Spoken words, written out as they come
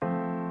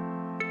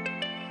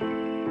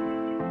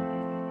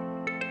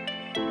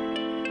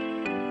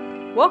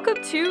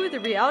Welcome to The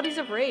Realities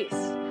of Race,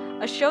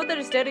 a show that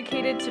is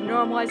dedicated to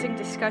normalizing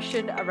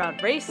discussion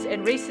around race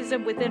and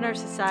racism within our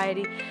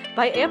society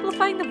by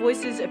amplifying the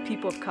voices of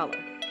people of color.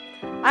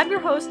 I'm your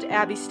host,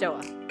 Abby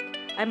Stoa.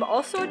 I'm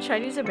also a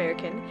Chinese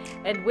American,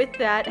 and with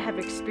that have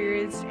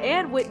experienced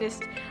and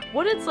witnessed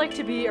what it's like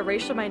to be a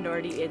racial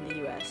minority in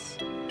the US.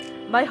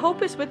 My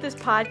hope is with this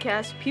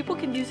podcast, people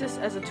can use this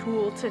as a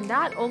tool to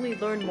not only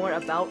learn more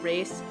about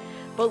race,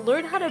 but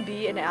learn how to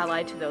be an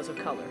ally to those of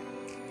color.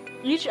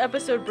 Each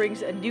episode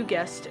brings a new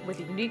guest with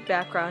a unique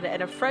background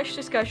and a fresh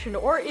discussion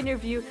or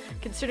interview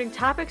concerning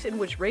topics in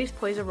which race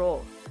plays a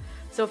role.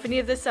 So if any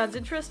of this sounds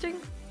interesting,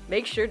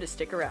 make sure to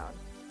stick around.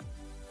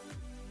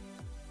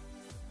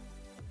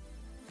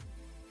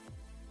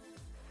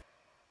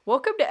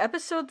 Welcome to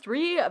episode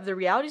 3 of The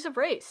Realities of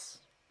Race.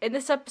 In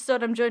this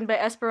episode, I'm joined by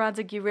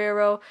Esperanza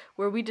Guerrero,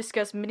 where we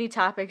discuss many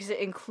topics,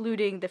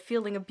 including the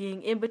feeling of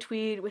being in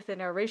between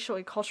within our racial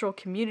and cultural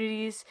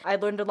communities. I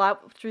learned a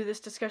lot through this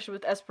discussion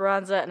with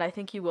Esperanza, and I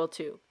think you will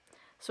too.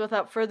 So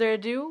without further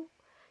ado,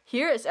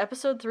 here is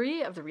episode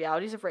 3 of The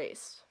Realities of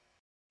Race.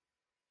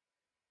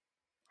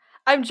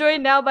 I'm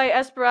joined now by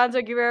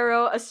Esperanza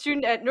Guerrero, a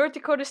student at North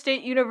Dakota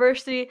State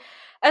University.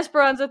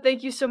 Esperanza,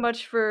 thank you so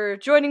much for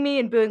joining me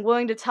and being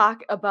willing to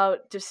talk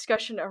about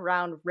discussion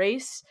around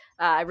race.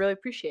 I really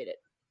appreciate it.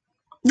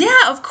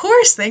 Yeah, of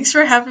course. Thanks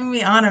for having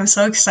me on. I'm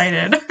so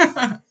excited.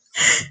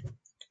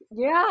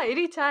 Yeah,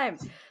 anytime.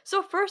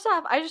 So first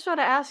off, I just want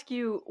to ask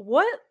you,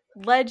 what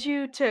led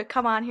you to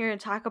come on here and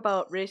talk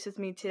about race with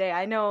me today?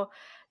 I know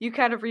you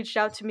kind of reached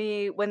out to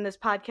me when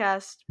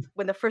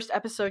the first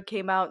episode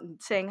came out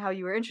and saying how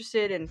you were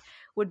interested and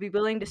would be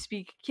willing to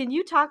speak. Can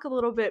you talk a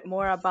little bit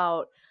more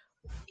about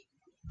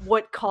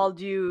what called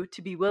you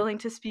to be willing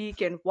to speak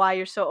and why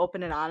you're so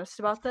open and honest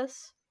about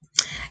this?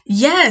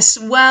 Yes.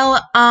 Well,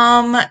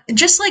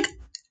 just like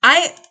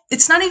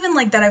it's not even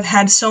like that I've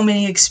had so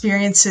many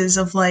experiences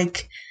of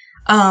like,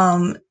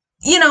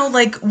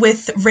 like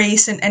with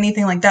race and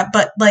anything like that,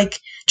 but like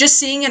just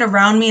seeing it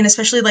around me and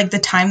especially like the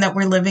time that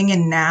we're living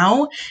in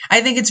now,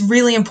 I think it's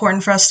really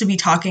important for us to be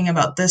talking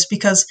about this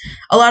because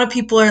a lot of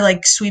people are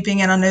like sweeping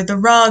it under the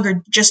rug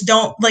or just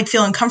don't like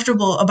feel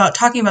uncomfortable about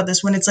talking about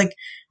this when it's like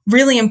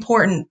really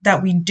important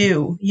that we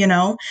do,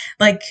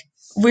 like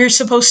we're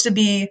supposed to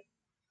be,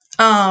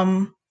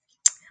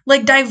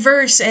 like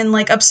diverse and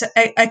like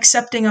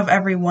accepting of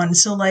everyone.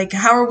 So like,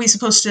 how are we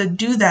supposed to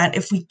do that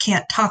if we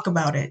can't talk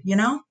about it,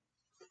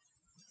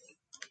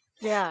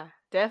 Yeah,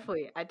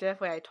 definitely. I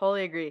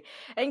totally agree.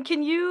 And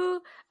can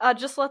you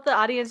just let the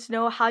audience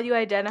know how you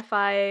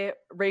identify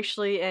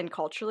racially and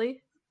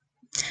culturally?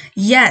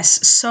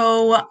 Yes.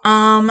 So,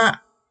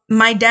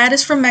 my dad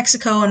is from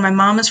Mexico and my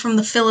mom is from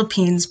the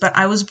Philippines, but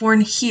I was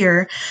born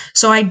here.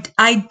 So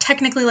I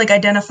technically like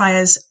identify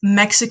as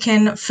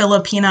Mexican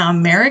Filipina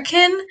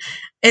American.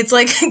 It's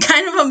like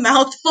kind of a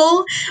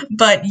mouthful,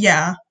 but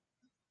yeah.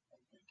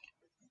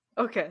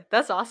 Okay,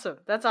 that's awesome.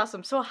 That's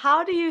awesome. So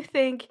how do you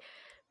think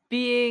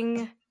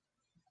being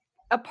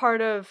a part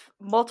of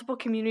multiple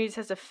communities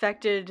has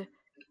affected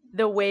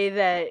the way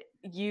that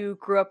you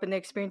grew up and the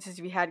experiences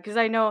you had? Because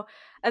I know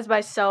as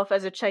myself,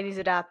 as a Chinese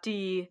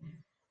adoptee,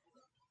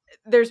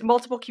 there's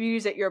multiple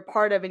communities that you're a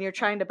part of and you're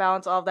trying to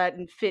balance all of that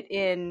and fit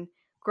in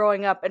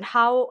growing up. And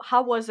how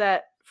was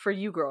that for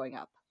you growing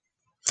up?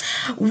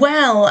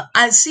 Well,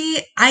 I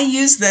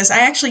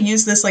actually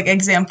use this like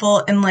example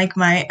in like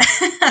my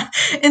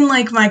in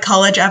like my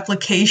college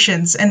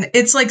applications and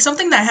it's like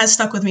something that has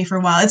stuck with me for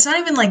a while. It's not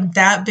even like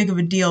that big of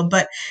a deal,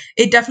 but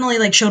it definitely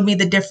like showed me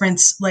the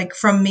difference like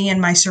from me and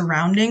my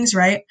surroundings,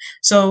 right?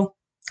 So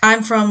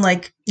I'm from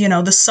like,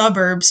 the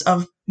suburbs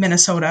of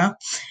Minnesota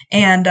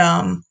and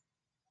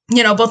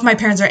both my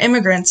parents are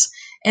immigrants.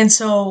 And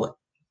so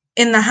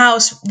in the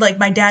house, like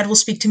my dad will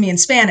speak to me in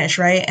Spanish,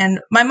 right? And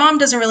my mom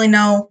doesn't really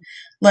know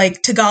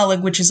like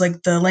Tagalog, which is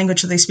like the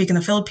language that they speak in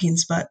the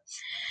Philippines, but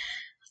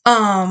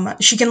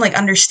she can like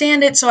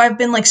understand it. So I've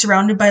been like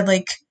surrounded by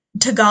like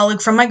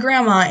Tagalog from my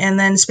grandma and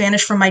then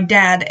Spanish from my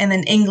dad and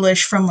then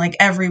English from like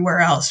everywhere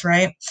else,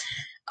 right?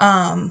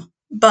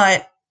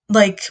 But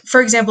like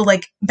for example,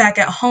 like back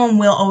at home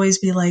we'll always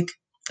be like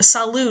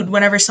salud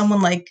whenever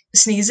someone like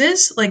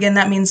sneezes, like, and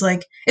that means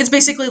like it's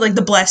basically like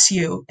the bless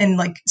you in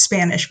like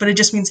Spanish, but it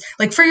just means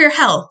like for your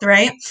health,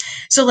 right?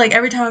 So like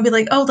every time I'd be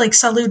like, oh, like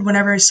salud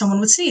whenever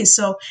someone would sneeze.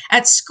 So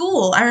at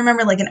school I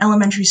remember like in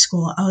elementary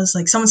school I was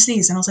like someone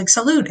sneezed and I was like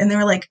salud and they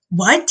were like,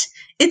 what?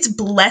 It's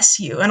bless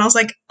you. And I was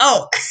like,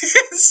 oh,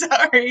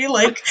 sorry,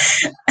 like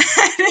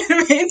I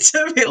didn't mean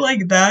to be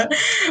like that.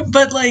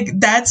 But like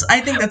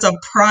I think that's a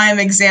prime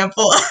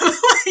example of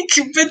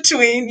like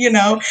between,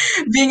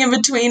 being in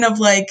between of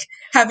like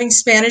having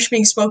Spanish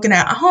being spoken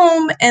at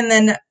home and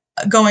then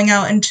going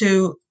out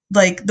into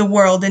like the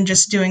world and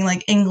just doing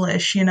like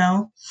English,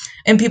 and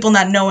people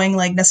not knowing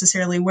like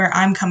necessarily where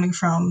I'm coming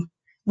from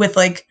with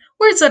like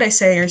words that I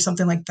say or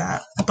something like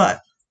that.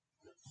 But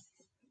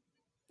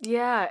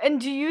Yeah, and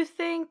do you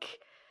think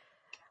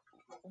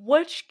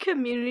which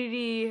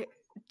community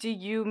do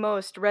you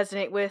most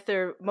resonate with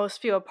or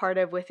most feel a part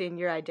of within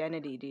your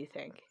identity, do you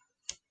think?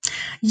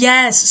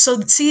 Yes. So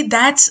see,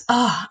 that's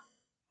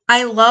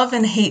I love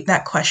and hate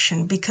that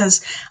question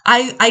because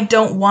I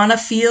don't want to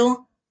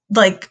feel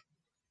like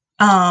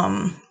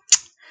um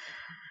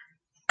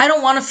I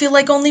don't want to feel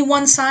like only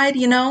one side,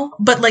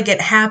 but like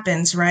it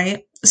happens,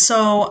 right?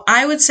 So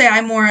I would say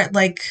I more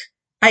like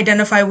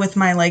identify with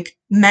my like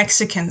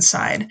Mexican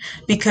side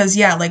because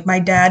yeah, like my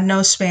dad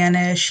knows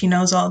Spanish, he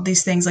knows all of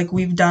these things. Like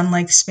we've done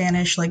like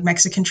Spanish, like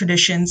Mexican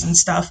traditions and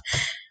stuff.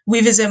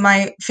 We visit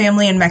my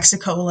family in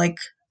Mexico. Like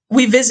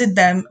we visited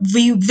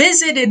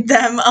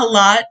them a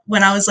lot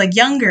when I was like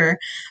younger.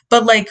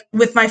 But like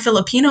with my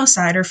Filipino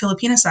side or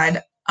Filipina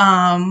side,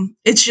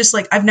 it's just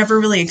like I've never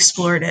really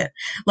explored it.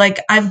 Like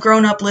I've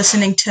grown up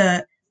listening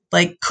to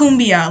like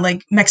cumbia,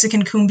 like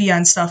Mexican cumbia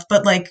and stuff,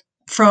 but like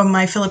from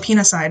my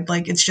Filipina side,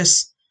 like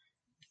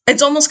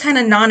it's almost kind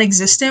of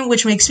non-existent,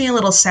 which makes me a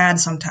little sad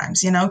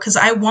sometimes, because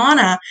I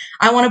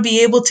wanna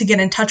be able to get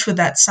in touch with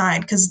that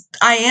side because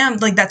I am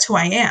like that's who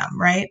I am,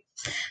 right?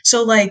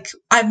 So like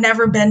I've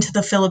never been to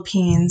the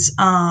Philippines.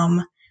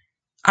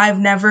 I've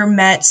never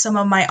met some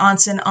of my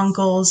aunts and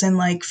uncles and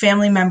like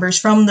family members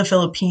from the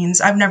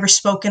Philippines. I've never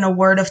spoken a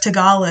word of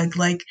Tagalog.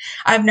 Like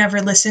I've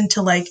never listened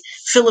to like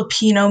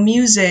Filipino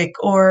music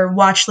or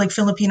watched like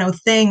Filipino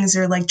things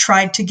or like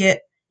tried to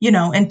get,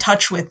 in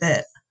touch with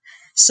it.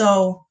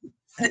 So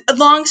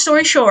long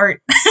story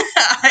short,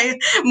 I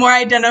more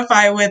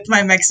identify with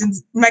my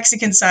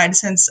Mexican side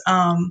since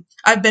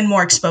I've been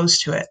more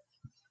exposed to it.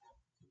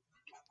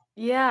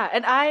 Yeah,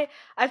 and I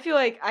feel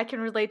like I can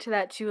relate to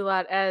that too a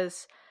lot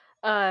as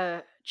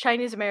a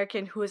Chinese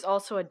American who is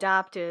also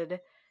adopted,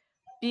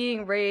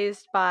 being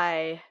raised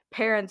by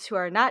parents who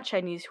are not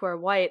Chinese, who are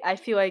white. I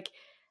feel like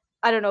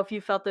I don't know if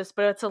you felt this,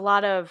 but it's a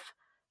lot of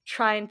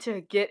trying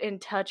to get in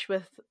touch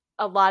with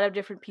a lot of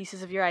different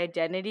pieces of your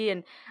identity.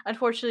 And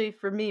unfortunately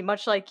for me,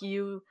 much like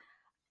you,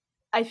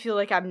 I feel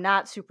like I'm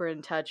not super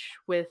in touch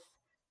with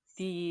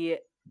the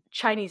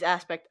Chinese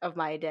aspect of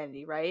my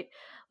identity, right?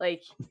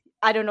 Like,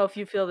 I don't know if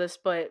you feel this,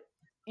 but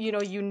you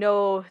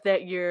know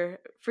that you're,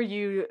 for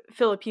you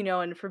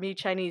Filipino and for me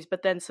Chinese,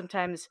 but then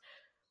sometimes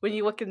when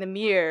you look in the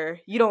mirror,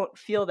 you don't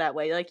feel that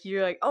way. Like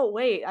you're like, "Oh,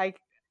 wait,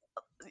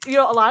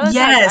 a lot of the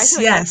times I Yes, feel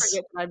like I yes.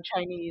 forget that I'm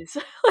Chinese."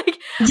 Like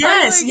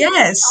I'm Yes, like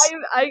yes.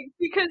 I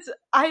because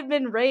I've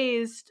been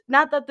raised,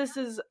 not that this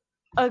is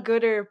a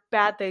good or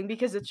bad thing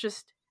because it's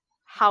just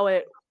how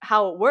it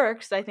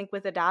works, I think,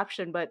 with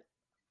adoption, but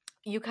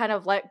you kind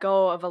of let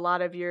go of a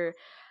lot of your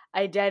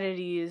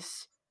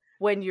identities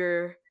when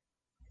you're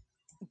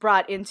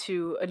brought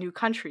into a new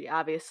country,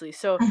 obviously.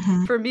 So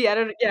Mhm. for me, I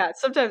don't, yeah,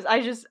 sometimes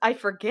I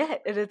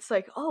forget and it's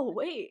like, "Oh,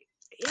 wait.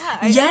 Yeah,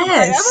 I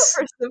am a Yes.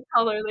 person of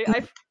color." Like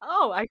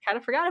I kind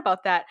of forgot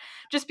about that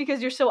just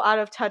because you're so out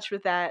of touch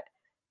with that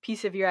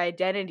piece of your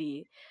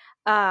identity.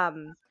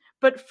 Um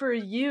but for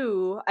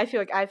you, I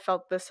feel like I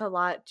felt this a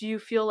lot. Do you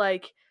feel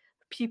like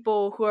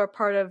people who are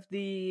part of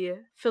the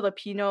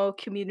Filipino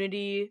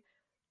community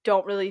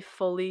don't really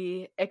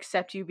fully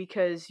accept you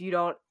because you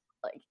don't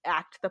like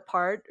act the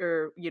part,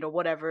 or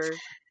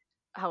whatever,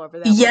 however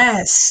that works?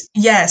 Yes,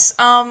 yes.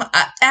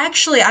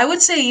 Actually, I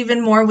would say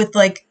even more with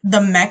like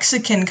the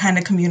Mexican kind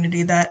of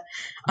community that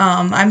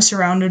I'm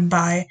surrounded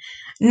by.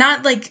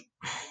 Not like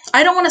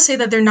I don't want to say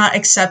that they're not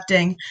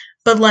accepting,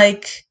 but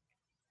like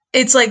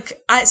it's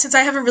like since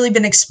I haven't really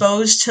been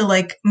exposed to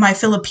like my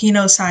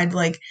Filipino side,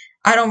 like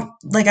I don't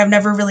like I've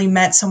never really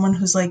met someone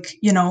who's like,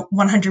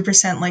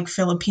 100% like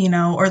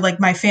Filipino or like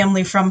my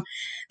family from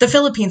the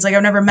Philippines. Like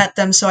I've never met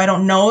them, so I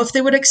don't know if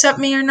they would accept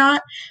me or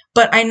not.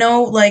 But I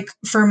know like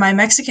for my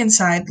Mexican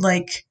side,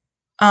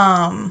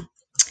 um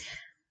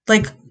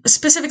like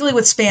specifically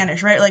with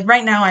Spanish, right? Like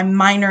right now I'm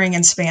minoring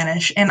in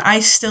Spanish and I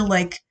still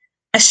like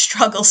I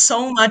struggle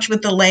so much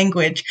with the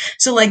language.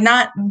 So like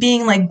not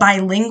being like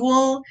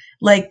bilingual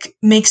like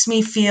makes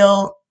me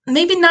feel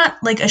maybe not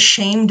like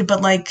ashamed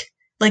but like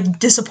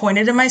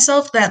disappointed in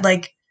myself that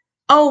like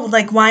oh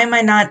like why am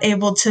I not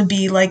able to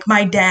be like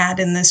my dad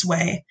in this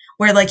way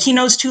where like he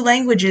knows two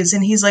languages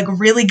and he's like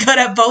really good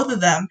at both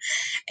of them.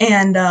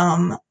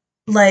 And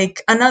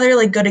like another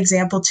like good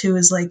example too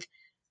is like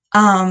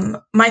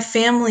my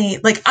family,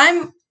 like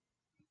I'm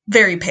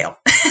very pale.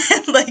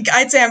 Like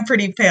I'd say I'm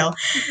pretty pale.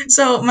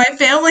 So my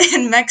family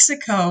in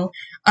Mexico,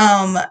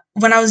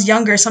 when I was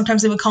younger,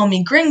 sometimes they would call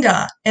me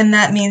gringa, and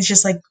that means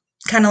just like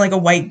kind of like a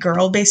white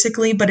girl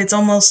basically, but it's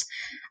almost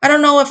I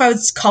don't know if I would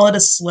call it a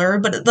slur,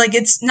 but like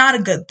it's not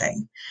a good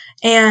thing.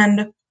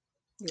 And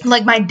Yeah.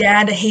 like my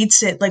dad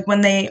hates it like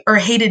when they or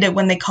hated it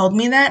when they called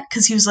me that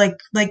because he was like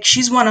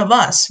she's one of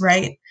us,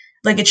 right?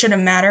 Like it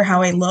shouldn't matter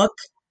how I look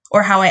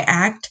or how I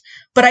act.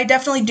 But I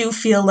definitely do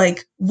feel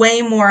like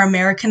way more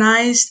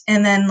Americanized,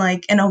 and then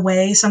like in a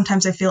way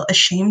sometimes I feel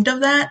ashamed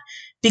of that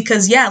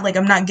because yeah, like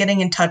I'm not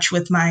getting in touch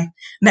with my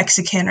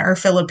Mexican or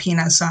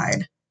Filipina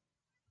side.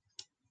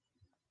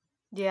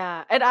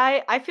 Yeah, and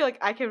I feel like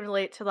I can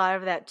relate to a lot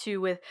of that too,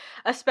 with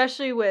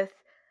especially with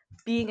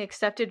being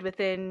accepted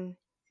within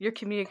your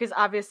community, because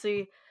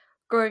obviously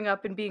growing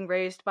up and being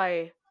raised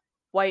by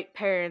white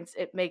parents,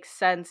 it makes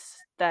sense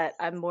that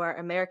I'm more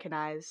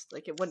Americanized.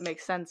 Like it wouldn't make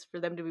sense for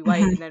them to be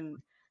white Hmm. and then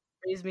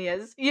raise me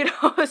as,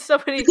 as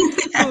somebody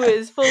who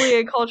is fully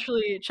and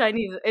culturally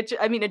Chinese.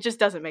 It just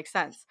doesn't make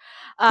sense.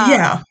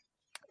 Yeah.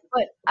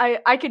 But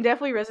I can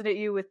definitely resonate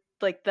you with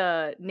like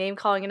the name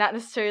calling and not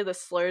necessarily the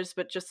slurs,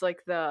 but just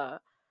like the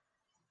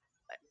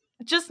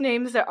just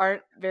names that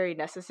aren't very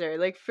necessary.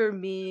 Like for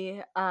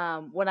me,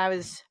 when I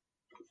was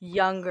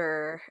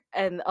younger,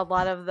 and a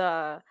lot of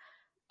the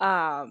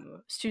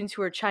students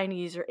who are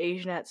Chinese or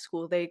Asian at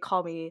school, they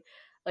call me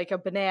like a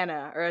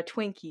banana or a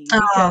Twinkie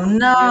Oh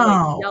because they're like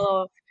no.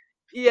 yellow.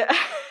 Yeah.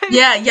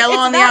 Yeah, yellow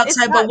on the It's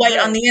outside but not white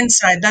on good. the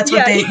inside. That's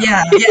what Yeah. they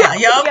yeah, Yeah, yeah,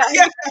 yup.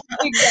 yeah,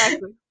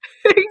 exactly.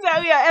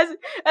 Exactly. Yeah,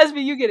 as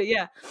me, you get it.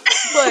 Yeah.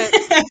 But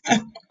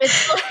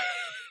it's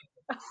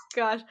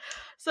gosh,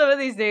 some of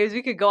these names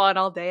we could go on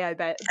all day, I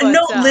bet.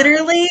 No, But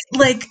literally,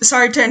 like,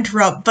 sorry to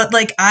interrupt, but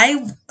like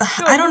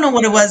no, I don't you're know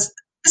what it good. was.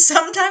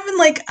 Sometime in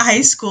like high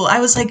school, I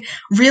was like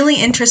really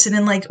interested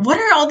in like what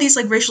are all these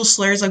like racial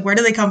slurs, like where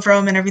do they come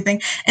from and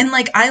everything. And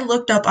like I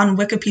looked up on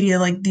Wikipedia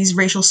like these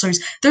racial slurs.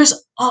 There's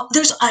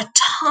a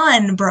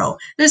ton, bro.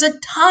 There's a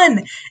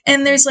ton.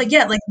 And there's like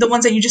yeah, like the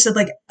ones that you just said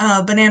like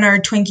banana or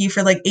Twinkie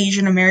for like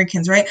Asian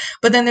Americans, right?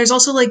 But then there's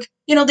also like,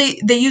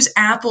 they use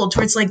apple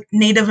towards like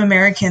Native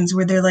Americans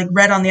where they're like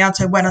red on the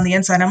outside, white on the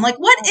inside. I'm like,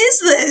 what is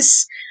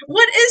this?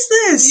 What is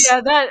this?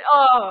 Yeah,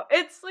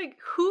 it's like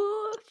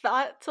who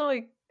thought to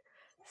like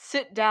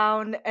sit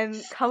down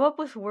and come up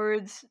with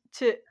words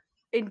to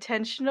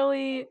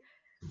intentionally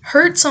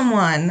Hurt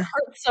someone.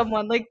 hurt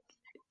someone? Like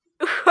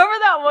whoever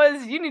that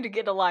was, you need to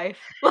get a life.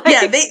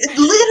 Yeah, Like, they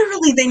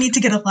literally they need to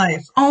get a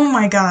life. Oh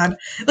my god.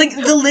 Like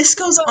the list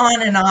goes but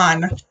on and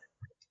on.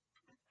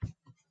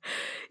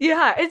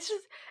 yeah,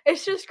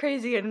 it's just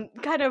crazy. And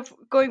kind of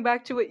going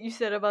back to what you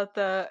said about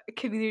the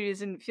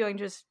communities and feeling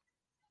just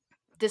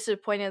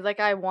disappointed. Like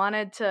I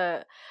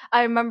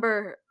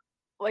remember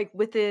like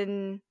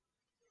within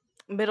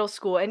middle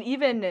school and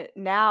even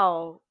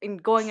now in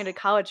going into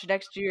college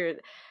next year,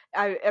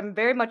 I am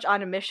very much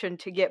on a mission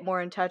to get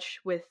more in touch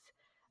with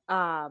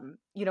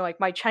like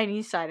my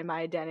Chinese side of my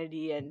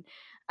identity. And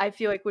I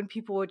feel like when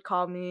people would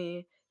call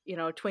me,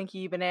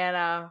 Twinkie,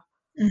 banana,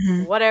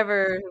 Hmm.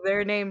 whatever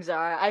their names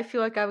are, I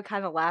feel like I would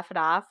kind of laugh it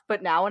off.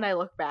 But now when I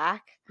look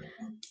back,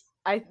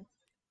 I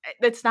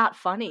it's not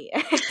funny.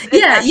 It's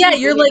Yeah, actually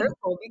really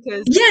hurtful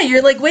because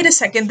you're like, wait a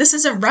second, this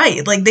isn't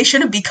right. Like they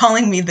shouldn't be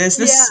calling me this.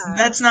 yeah.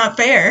 That's not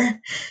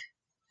fair.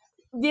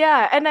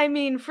 Yeah, and I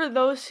mean, for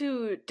those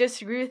who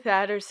disagree with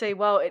that or say,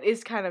 well, it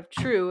is kind of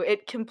true,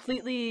 it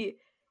completely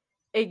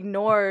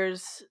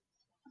ignores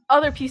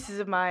other pieces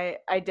of my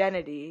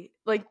identity.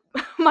 Like,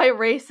 my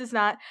race is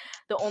not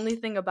the only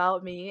thing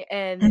about me.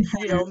 And,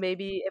 Hmm.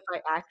 maybe if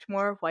I act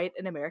more white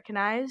and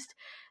Americanized,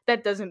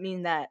 that doesn't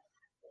mean that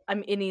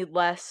I'm any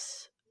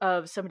less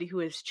of somebody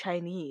who is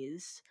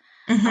Chinese.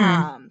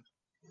 Hmm. Um,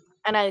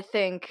 and I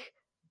think,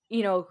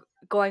 you know,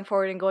 going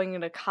forward and going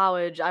into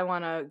college, I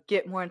want to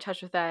get more in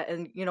touch with that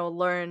and,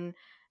 learn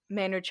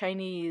Mandarin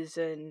Chinese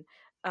and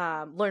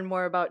learn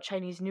more about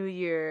Chinese New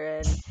Year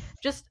and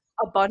just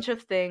a bunch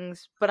of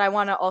things. But I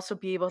want to also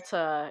be able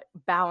to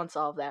balance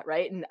all of that,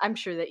 right? And I'm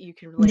sure that you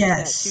can relate to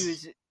that too, Yes.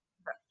 is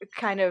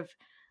kind of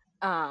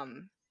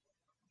um,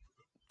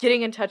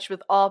 getting in touch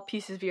with all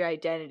pieces of your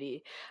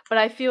identity. But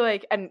I feel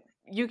like, and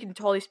you can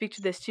totally speak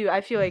to this too,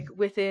 I feel like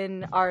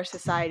within our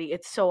society,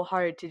 it's so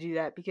hard to do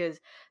that because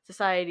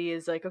society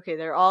is like, okay,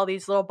 there are all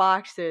these little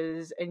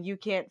boxes and you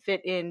can't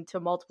fit into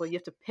multiple. You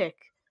have to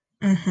pick,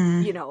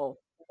 Hmm.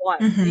 one,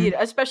 Hmm.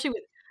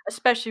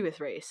 especially with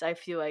race. I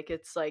feel like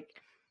it's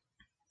like,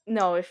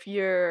 no, if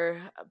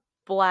you're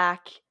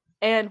black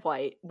and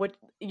white,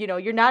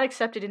 you're not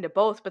accepted into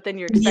both, but then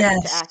you're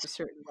expected to Yes. act a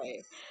certain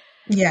way.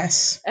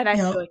 Yes. And I Yep.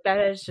 feel like that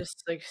is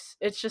just like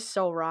it's just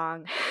so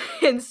wrong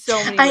in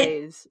so many I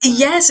ways.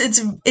 yes,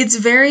 it's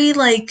very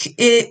like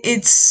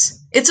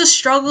it's a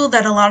struggle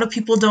that a lot of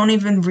people don't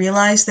even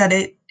realize that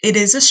it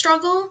is a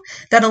struggle,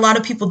 that a lot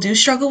of people do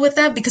struggle with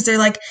that because they're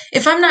like,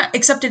 if I'm not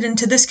accepted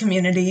into this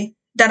community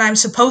that I'm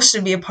supposed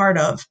to be a part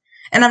of,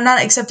 and I'm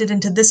not accepted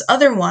into this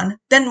other one,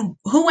 then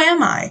who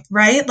am I,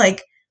 right?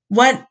 Like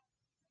what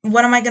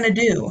what am I gonna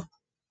do?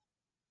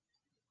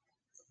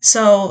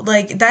 So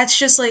like that's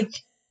just like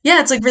yeah,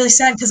 it's like really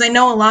sad because I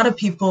know a lot of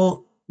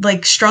people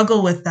like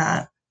struggle with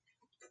that.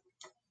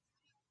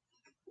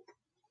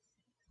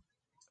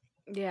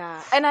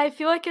 Yeah. And I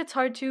feel like it's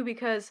hard too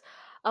because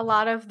a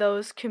lot of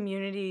those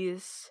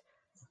communities,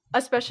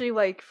 especially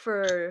like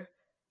for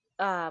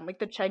like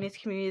the Chinese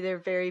community, they're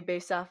very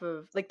based off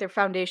of like their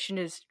foundation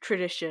is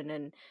tradition.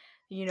 And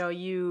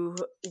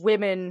you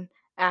women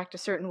act a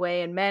certain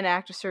way and men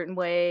act a certain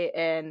way.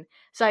 And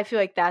so I feel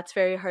like that's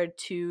very hard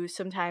too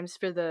sometimes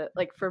for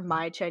for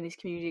my Chinese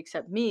community,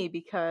 except me,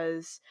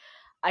 because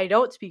I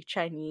don't speak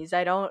Chinese.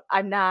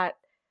 I'm not,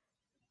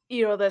 the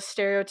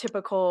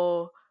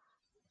stereotypical,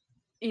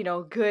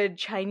 good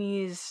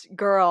Chinese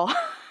girl,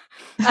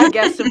 I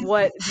guess, of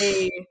what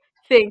they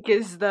think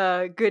is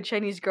the good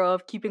Chinese girl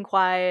of keeping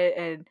quiet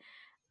and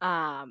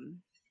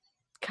um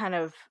kind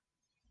of,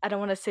 I don't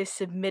want to say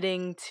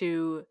submitting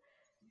to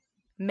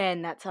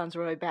men, that sounds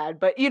really bad,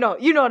 but you know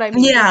what I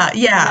mean, just Yeah,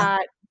 yeah.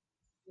 not.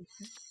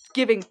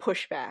 giving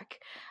pushback.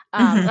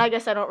 And Mhm. I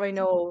guess I don't really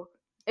know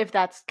if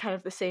that's kind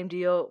of the same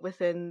deal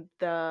within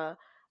the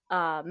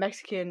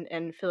Mexican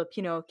and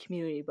Filipino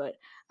community, but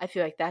I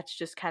feel like that's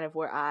just kind of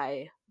where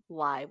I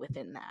lie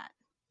within that.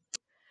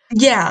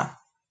 Yeah.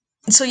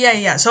 So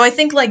yeah. So I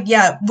think like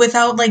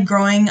without like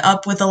growing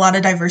up with a lot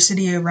of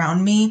diversity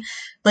around me,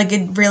 like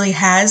it really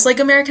has like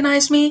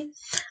Americanized me.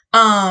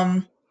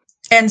 Um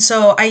and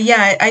so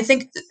I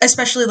think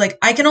especially like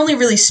I can only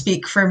really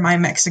speak for my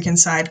Mexican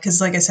side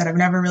because like I said I've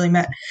never really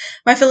met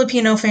my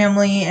Filipino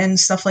family and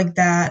stuff like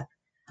that.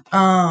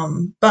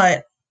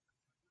 But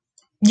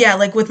yeah,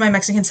 like with my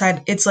Mexican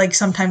side, it's like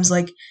sometimes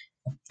like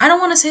I don't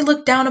want to say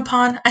look down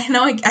upon. I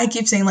know I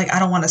keep saying like I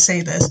don't want to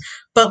say this,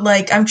 but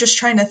like I'm just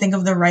trying to think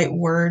of the right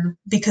word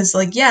because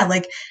like yeah,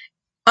 like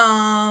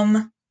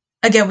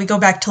again we go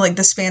back to like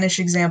the Spanish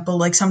example.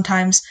 Like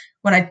sometimes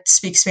when I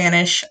speak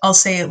Spanish, I'll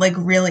say it like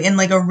really in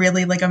like a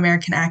really like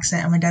American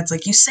accent and my dad's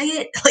like, "You say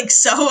it like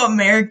so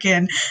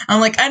American."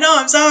 I'm like, "I know,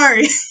 I'm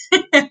sorry."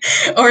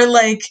 Or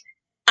like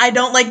I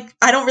don't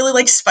really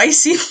like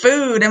spicy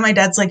food and my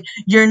dad's like,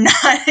 you're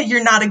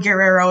not a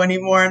Guerrero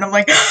anymore." And I'm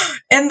like,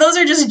 and those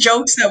are just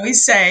jokes that we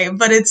say,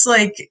 but it's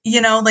like,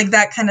 you know, like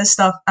that kind of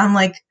stuff. I'm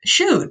like,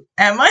 shoot,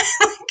 am I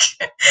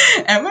like,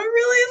 am I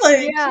really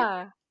like,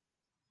 Yeah.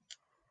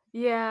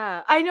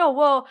 Yeah. I know.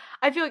 Well,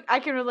 I feel like I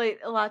can relate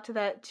a lot to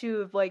that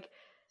too of like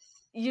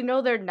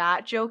they're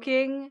not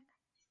joking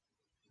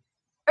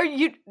or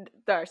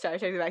sorry,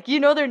 take it back.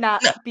 They're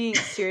not no,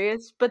 being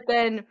serious, but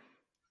then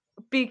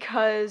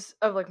because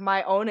of like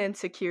my own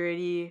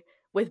insecurity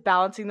with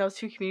balancing those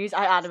two communities,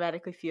 I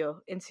automatically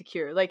feel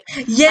insecure. Like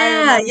I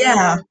yeah,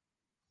 yeah. remember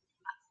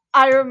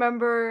I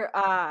remember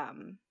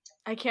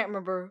I can't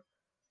remember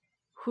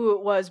who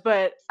it was,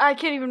 but I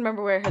can't even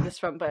remember where I heard this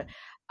from, but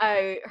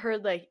I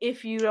heard like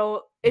if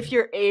you're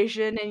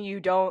Asian and you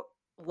don't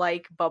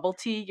like bubble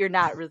tea, you're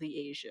not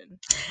really Asian.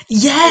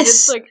 And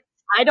it's Yes. like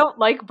I don't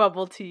like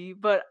bubble tea,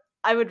 but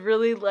I would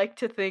really like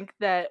to think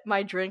that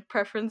my drink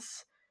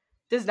preference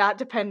does not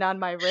depend on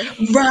my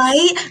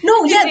Right? race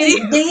No, in yeah,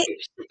 any they way,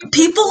 shape, or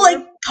people like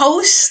form.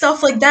 post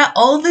stuff like that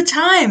all the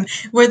time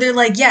where they're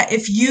like, yeah,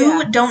 if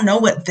you Yeah. don't know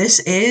what this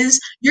is,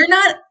 you're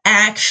not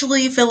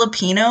actually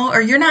Filipino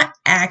or you're not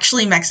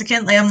actually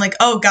Mexican. Like I'm like,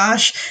 "Oh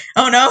gosh.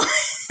 Oh no."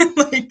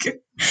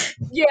 Like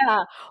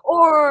Yeah.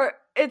 Or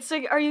it's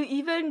like, are you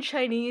even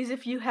Chinese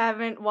if you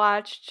haven't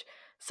watched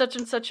such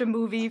and such a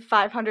movie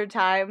 500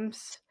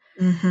 times?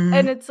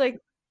 And mhm. it's like,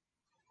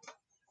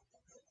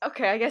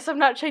 okay, I guess I'm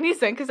not Chinese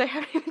then because I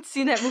haven't even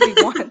seen that movie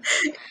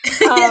once.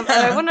 And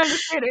I Yeah. wouldn't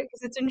understand it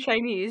because it's in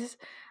Chinese,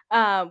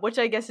 which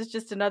I guess is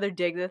just another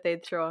dig that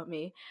they'd throw at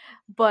me.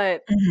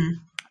 But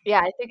Mhm. yeah,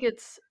 I think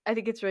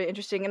it's really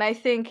interesting, and I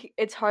think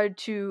it's hard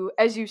to,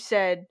 as you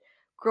said,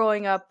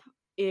 growing up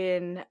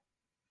in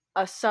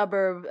a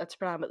suburb that's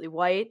predominantly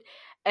white,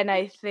 and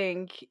I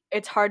think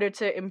it's harder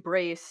to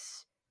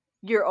embrace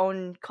your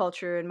own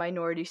culture and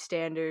minority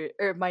standard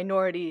or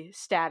minority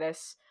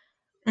status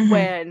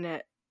Mhm.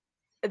 when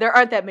there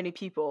aren't that many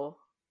people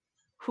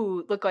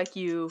who look like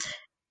you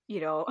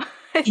know.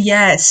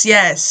 Yes,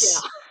 Yeah.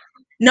 yes.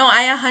 No,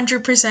 I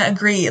 100%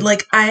 agree.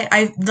 Like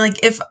I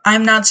like if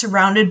I'm not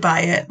surrounded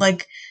by it,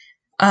 like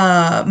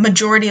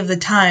majority of the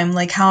time,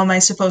 like how am I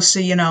supposed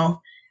to, you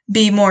know,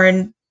 be more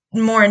in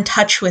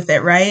touch with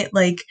it, right?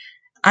 Like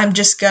I'm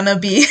just gonna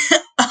be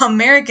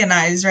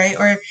Americanized, right?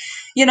 Or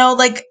you know,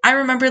 like I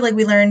remember like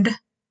we learned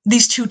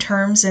these two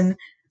terms and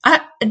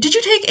I did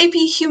you take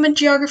AP human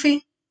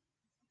geography?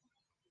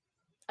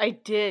 I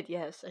did,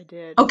 yes, I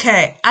did.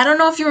 Okay, I don't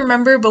know if you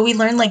remember, but we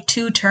learned like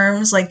two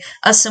terms like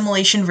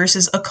assimilation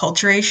versus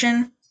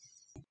acculturation.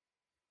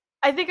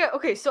 I think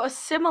okay, so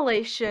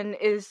assimilation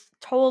is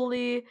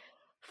totally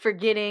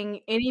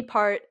forgetting any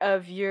part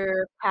of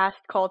your past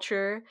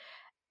culture,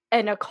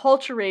 and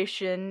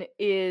acculturation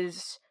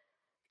is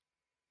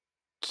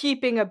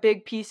keeping a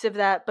big piece of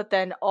that, but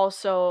then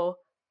also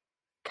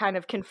kind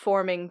of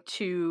conforming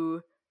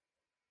to,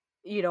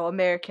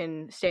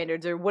 American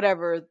standards or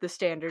whatever the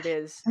standard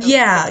is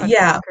of the Yeah,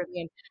 country you're yeah.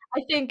 currently in.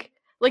 I think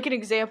like an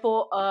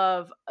example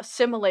of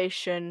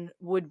assimilation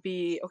would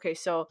be okay,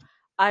 so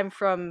I'm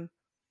from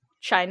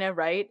China,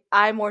 right?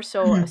 I more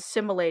so Mhm,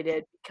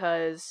 assimilated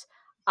because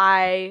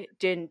I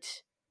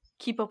didn't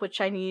keep up with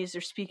Chinese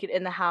or speak it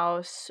in the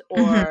house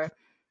mhm. or,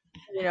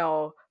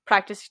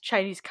 practice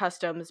Chinese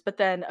customs. But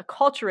then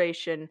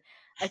acculturation,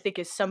 I think,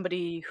 is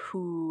somebody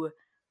who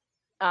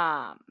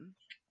um,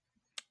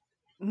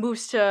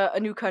 moves to a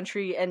new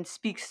country and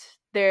speaks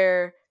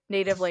their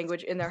native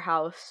language in their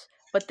house.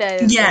 But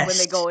then, like, when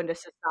they Yes. go into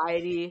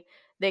society,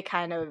 they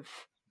kind of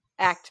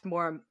act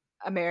more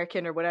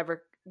American or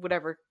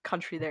whatever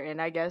country they're in,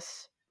 I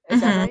guess. Is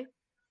that Mhm. right?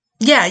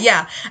 Yeah,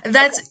 yeah. Okay.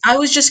 That's I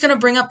was just gonna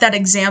bring up that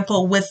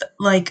example with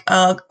like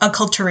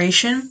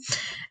acculturation,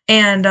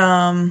 and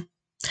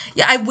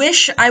yeah, I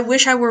wish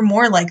I were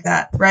more like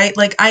that, right?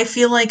 Like I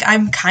feel like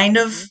I'm kind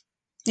of, Mhm.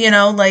 you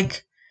know,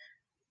 like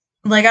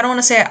I don't want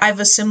to say I've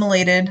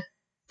assimilated,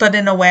 but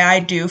in a way I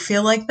do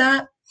feel like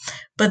that.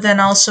 But then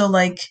also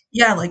like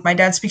yeah, like my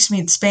dad speaks to me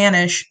in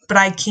Spanish, but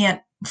I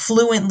can't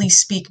fluently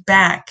speak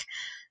back.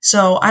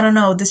 So I don't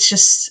know. This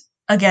just,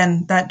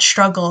 again, that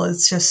struggle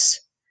is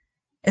just,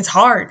 it's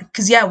hard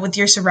because yeah, with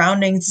your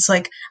surroundings, it's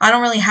like I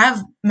don't really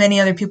have many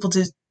other people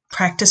to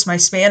practice my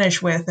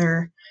Spanish with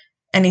or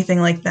anything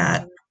like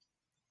that.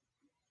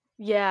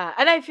 Yeah,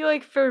 and I feel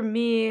like for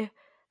me,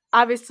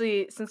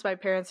 obviously, since my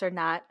parents are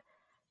not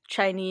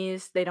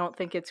Chinese, they don't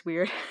think it's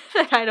weird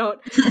that I don't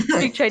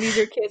speak Chinese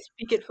or can't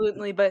speak it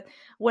fluently. But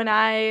when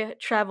I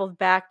traveled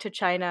back to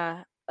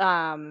China,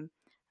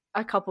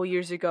 a couple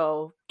years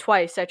ago,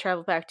 twice, I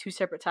traveled back two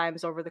separate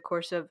times over the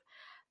course of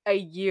a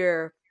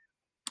year.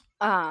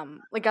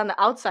 Like on the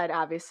outside,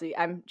 obviously,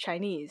 I'm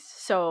Chinese,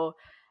 so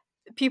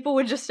people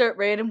would just start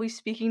randomly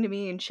speaking to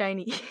me in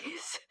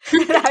Chinese,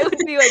 and I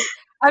would be like,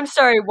 "I'm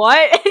sorry,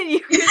 what?" And you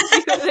could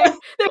be like,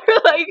 they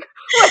were like,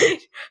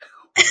 "Wait,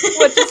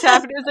 what just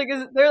happened?" It's like,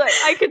 they're like,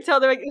 I could tell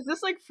they're like, "Is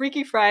this like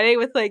Freaky Friday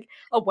with like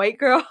a white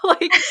girl?"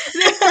 Like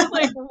they're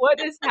like, "What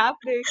is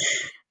happening?"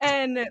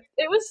 And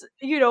it was,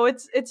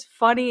 it's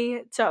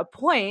funny to a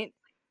point,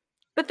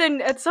 but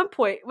then at some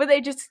point when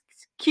they just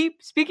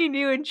keep speaking to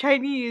you in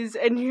Chinese,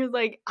 and you're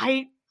like,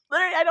 I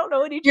literally I don't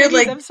know any You're Chinese.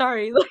 like, I'm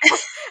sorry. Like,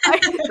 I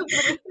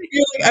literally,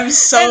 you're like, I'm and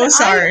so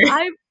sorry.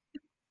 I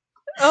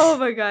oh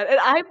my god, and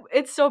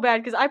it's so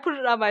bad because I put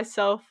it on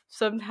myself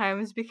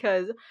sometimes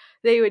because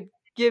they would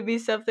give me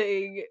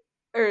something,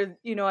 or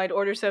I'd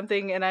order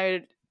something and I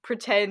would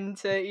pretend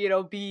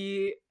to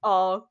be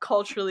all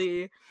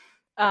culturally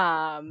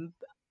um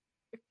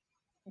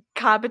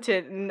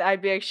competent, and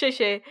I'd be like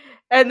shay,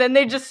 and then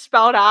they just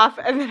spout off,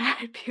 and then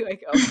I'd be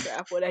like, oh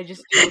crap, what I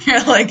just do.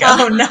 You're like, uh,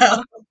 oh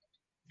no.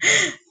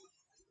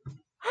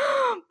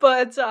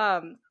 but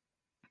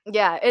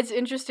yeah, it's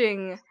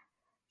interesting,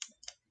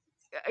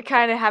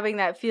 kind of having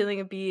that feeling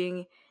of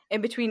being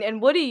in between.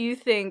 And what do you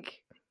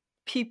think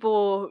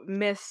people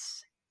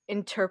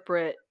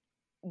misinterpret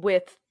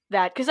with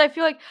that? Because I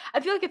feel like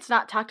it's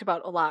not talked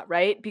about a lot,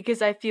 right?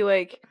 Because I feel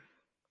like,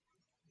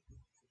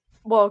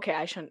 well, okay,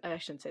 I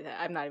shouldn't say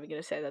that. I'm not even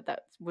gonna say that.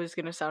 That was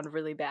gonna sound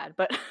really bad,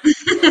 but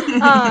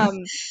I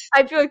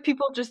feel like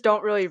people just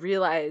don't really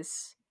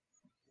realize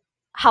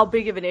how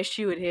big of an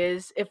issue it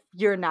is if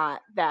you're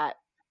not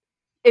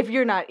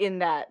in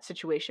that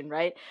situation,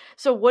 right?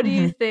 So what do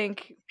you Mhm.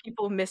 think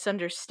people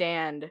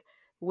misunderstand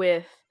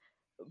with,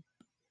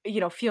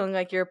 feeling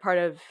like you're a part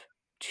of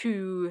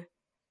two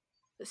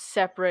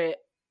separate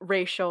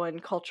racial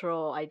and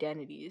cultural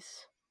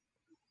identities?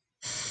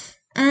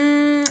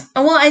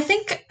 Well, I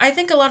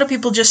think a lot of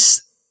people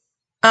just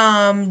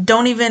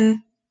don't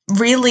even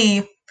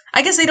really,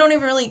 I guess they don't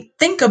even really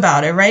think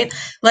about it, right?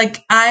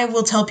 Like I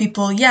will tell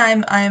people,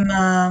 yeah,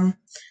 I'm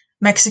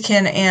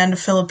Mexican and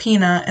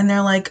Filipina, and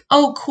they're like,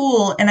 "Oh,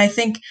 cool." And I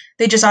think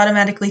they just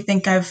automatically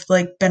think I've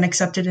like been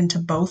accepted into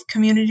both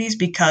communities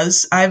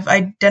because I've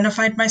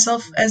identified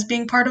myself as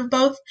being part of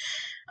both.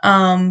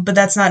 But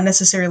that's not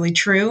necessarily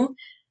true.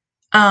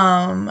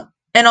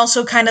 And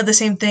also kind of the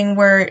same thing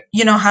where,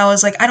 how I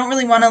was like, I don't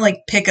really want to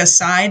like pick a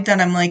side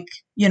that I'm like,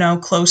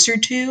 closer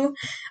to.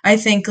 I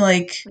think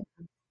like,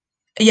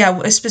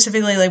 yeah,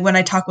 specifically like when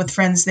I talk with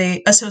friends,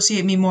 they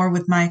associate me more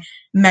with my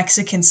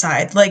Mexican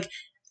side. Like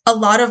a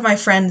lot of my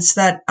friends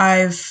that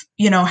I've,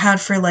 had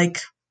for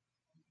like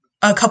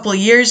a couple of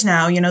years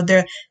now,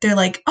 they're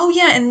like, "Oh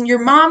yeah, and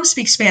your mom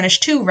speaks Spanish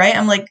too, right?"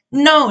 I'm like,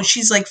 "No,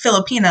 she's like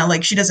Filipina,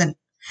 like she doesn't,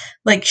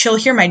 like she'll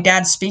hear my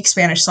dad speak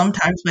Spanish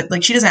sometimes, but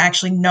like she doesn't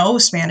actually know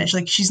Spanish.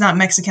 Like she's not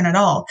Mexican at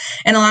all."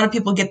 And a lot of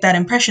people get that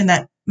impression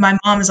that my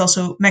mom is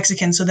also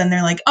Mexican, so then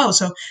they're like, "Oh,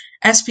 so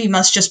SP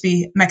must just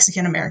be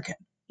Mexican American."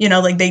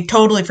 Like they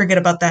totally forget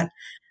about that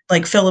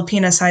like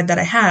Filipina side that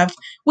I have,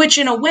 which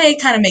in a way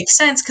kind of makes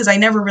sense because I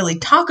never really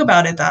talk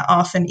about it that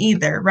often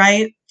either,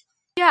 right?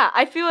 Yeah,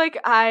 I feel like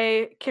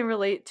I can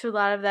relate to a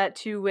lot of that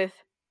too with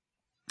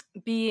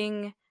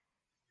being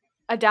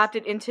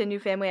adopted into a new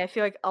family. I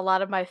feel like a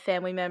lot of my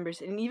family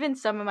members and even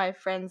some of my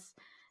friends,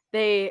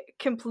 they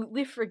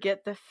completely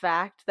forget the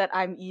fact that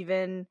I'm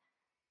even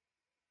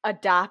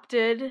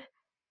adopted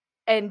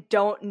and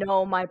don't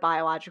know my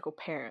biological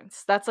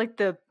parents. That's like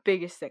the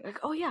biggest thing. Like,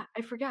 "Oh yeah,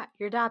 I forgot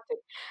you're adopted."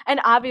 And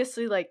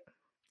obviously like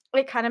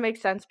it kind of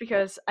makes sense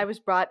because I was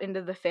brought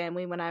into the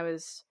family when I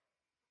was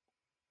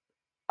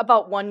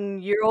about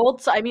 1 year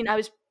old. So I mean, I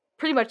was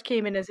pretty much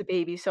came in as a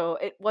baby, so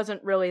it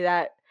wasn't really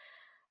that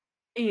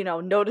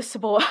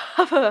noticeable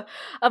of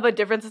a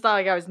difference. It's not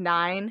like I was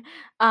 9,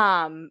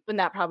 and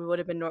that probably would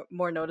have been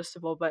more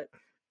noticeable, but,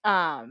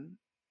 um,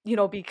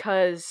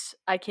 because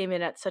I came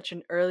in at such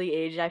an early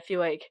age, I feel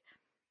like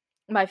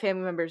my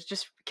family members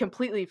just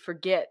completely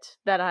forget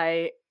that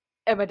I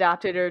am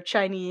adopted or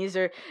Chinese,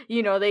 or,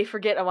 they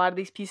forget a lot of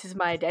these pieces of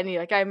my identity.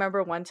 Like, I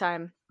remember one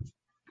time,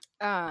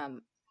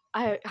 um,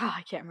 I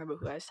can't remember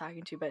who I was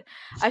talking to, but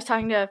I was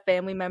talking to a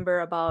family member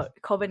about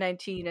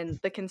COVID-19 and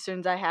the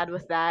concerns I had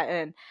with that,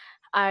 and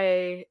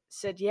I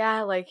said,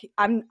 "Yeah, like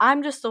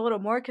I'm just a little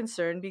more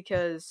concerned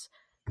because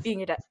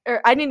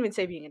or I didn't even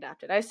say being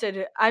adopted. I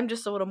said I'm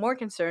just a little more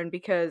concerned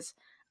because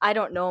I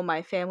don't know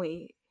my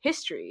family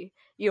history,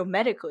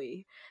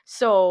 medically.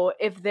 So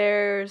if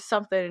there's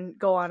something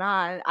going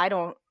on, I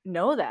don't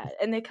know that.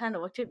 And they kind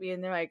of looked at me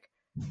and they're like,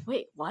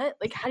 wait, what?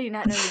 Like, how do you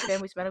not know your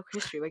family's medical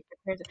history? Like, your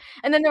parents.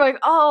 And then they're like,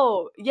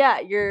 oh, yeah,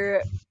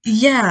 you're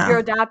Yeah.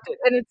 adopted.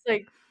 And it's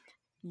like,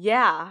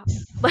 yeah.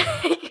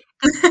 Like,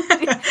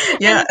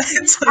 Yeah, and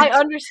it's I like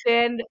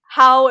understand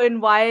how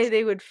and why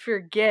they would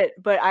forget,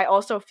 but I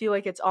also feel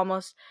like it's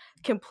almost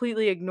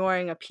completely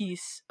ignoring a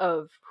piece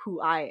of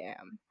who I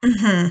am.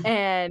 mhm.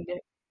 And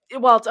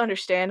while it's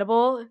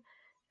understandable,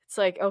 it's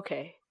like,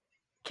 okay,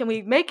 can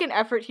we make an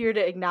effort here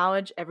to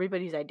acknowledge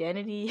everybody's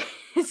identities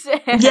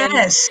and,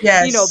 Yes,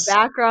 yes.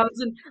 backgrounds?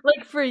 And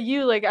like for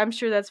you, like I'm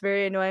sure that's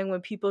very annoying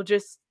when people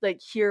just like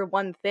hear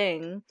one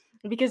thing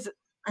because,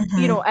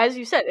 Mhm, as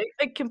you said,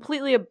 it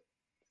completely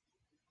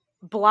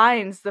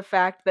blinds the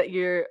fact that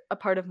you're a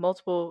part of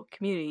multiple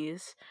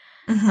communities.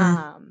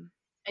 mhm.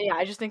 And yeah,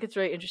 I just think it's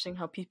really interesting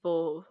how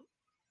people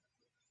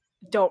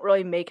don't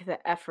really make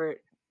the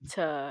effort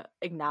to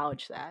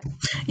acknowledge that.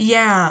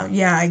 Yeah,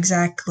 yeah,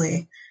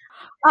 exactly.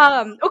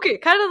 Okay,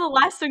 kind of the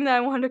last thing that I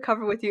wanted to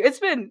cover with you.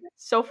 It's been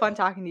so fun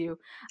talking to you.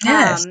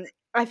 Yes.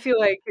 I feel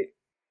like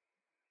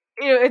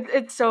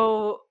it's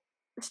so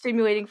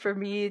stimulating for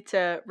me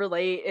to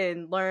relate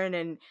and learn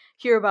and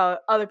hear about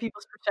other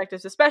people's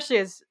perspectives, especially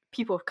as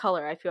people of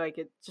color. I feel like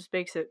it just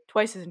makes it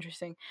twice as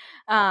interesting.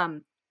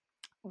 Um,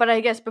 but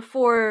I guess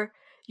before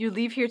you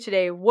leave here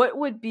today, what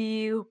would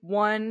be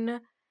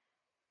one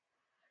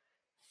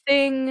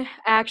thing,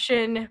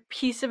 action,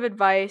 piece of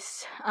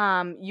advice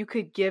you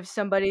could give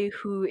somebody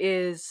who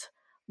is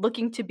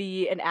looking to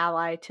be an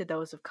ally to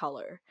those of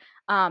color?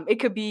 It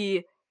could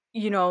be,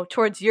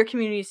 towards your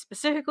community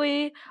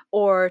specifically,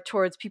 or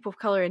towards people of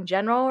color in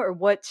general, or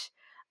what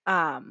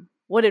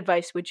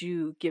advice would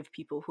you give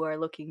people who are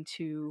looking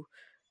to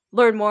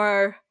learn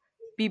more,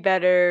 be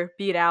better,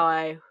 be an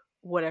ally,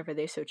 whatever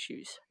they so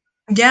choose?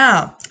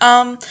 Yeah.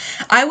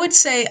 I would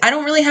say I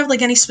don't really have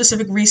like any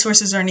specific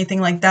resources or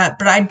anything like that,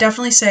 but I'd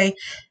definitely say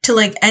to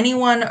like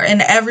anyone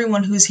and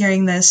everyone who's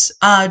hearing this,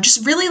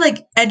 just really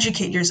like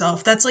educate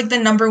yourself. That's like the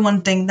number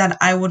one thing that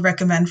I would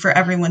recommend for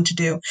everyone to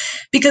do.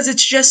 Because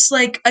it's just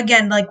like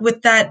again, like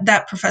with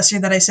that professor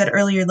that I said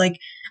earlier, like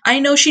I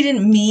know she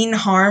didn't mean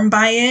harm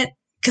by it.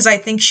 Because I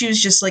think she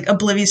was just like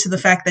oblivious to the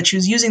fact that she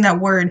was using that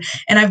word.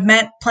 And I've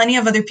met plenty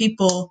of other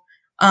people,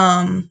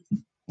 throughout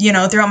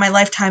my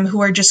lifetime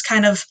who are just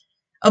kind of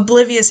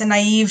oblivious and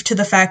naive to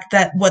the fact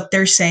that what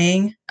they're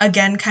saying,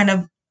 again, kind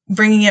of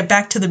bringing it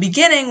back to the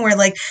beginning where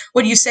like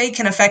what you say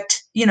can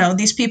affect,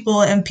 these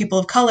people and people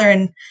of color.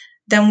 And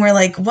then we're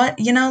like, what,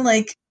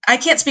 like I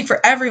can't speak for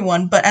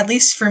everyone, but at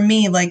least for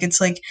me, like,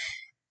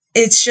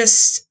 it's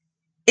just,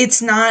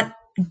 it's not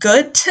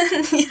good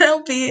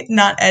to, be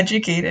not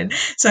educated.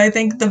 So I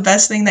think the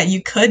best thing that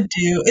you could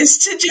do is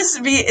to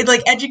just be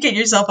like educate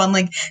yourself on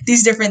like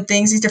these different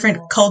things, these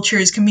different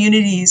cultures,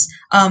 communities,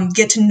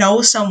 get to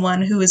know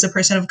someone who is a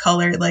person of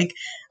color, like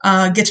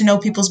get to know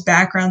people's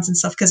backgrounds and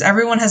stuff because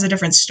everyone has a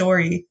different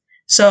story.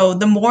 So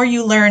the more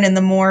you learn and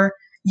the more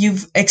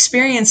you've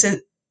experienced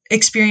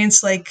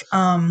like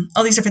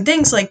all these different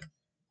things, like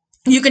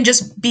you can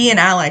just be an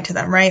ally to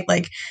them, right?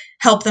 Like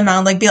help them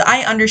out, like be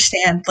I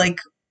understand, like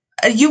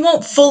you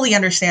won't fully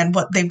understand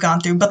what they've gone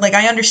through, but like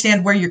I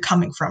understand where you're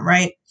coming from,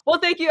 right? Well,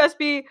 thank you,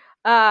 SB,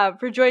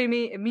 for joining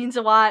me. It means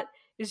a lot.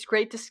 It's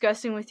great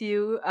discussing with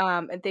you,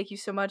 and thank you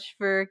so much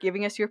for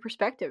giving us your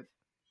perspective.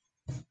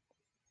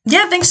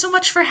 Yeah, thanks so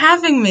much for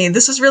having me.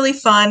 This was really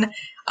fun.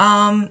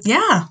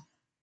 Yeah.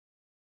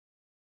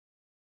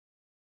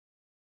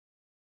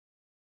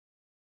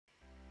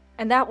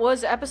 And that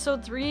was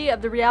episode 3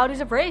 of The Realities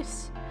of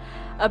Race.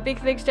 A big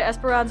thanks to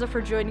Esperanza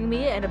for joining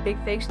me, and a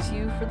big thanks to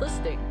you for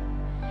listening.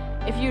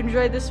 If you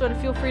enjoyed this one,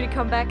 feel free to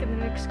come back in the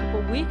next couple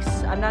of weeks.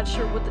 I'm not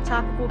sure what the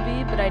topic will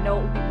be, but I know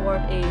it will be more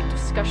of a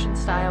discussion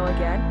style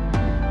again.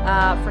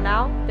 For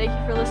now, thank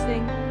you for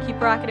listening.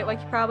 Keep rocking it like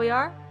you probably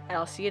are, and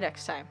I'll see you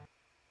next time.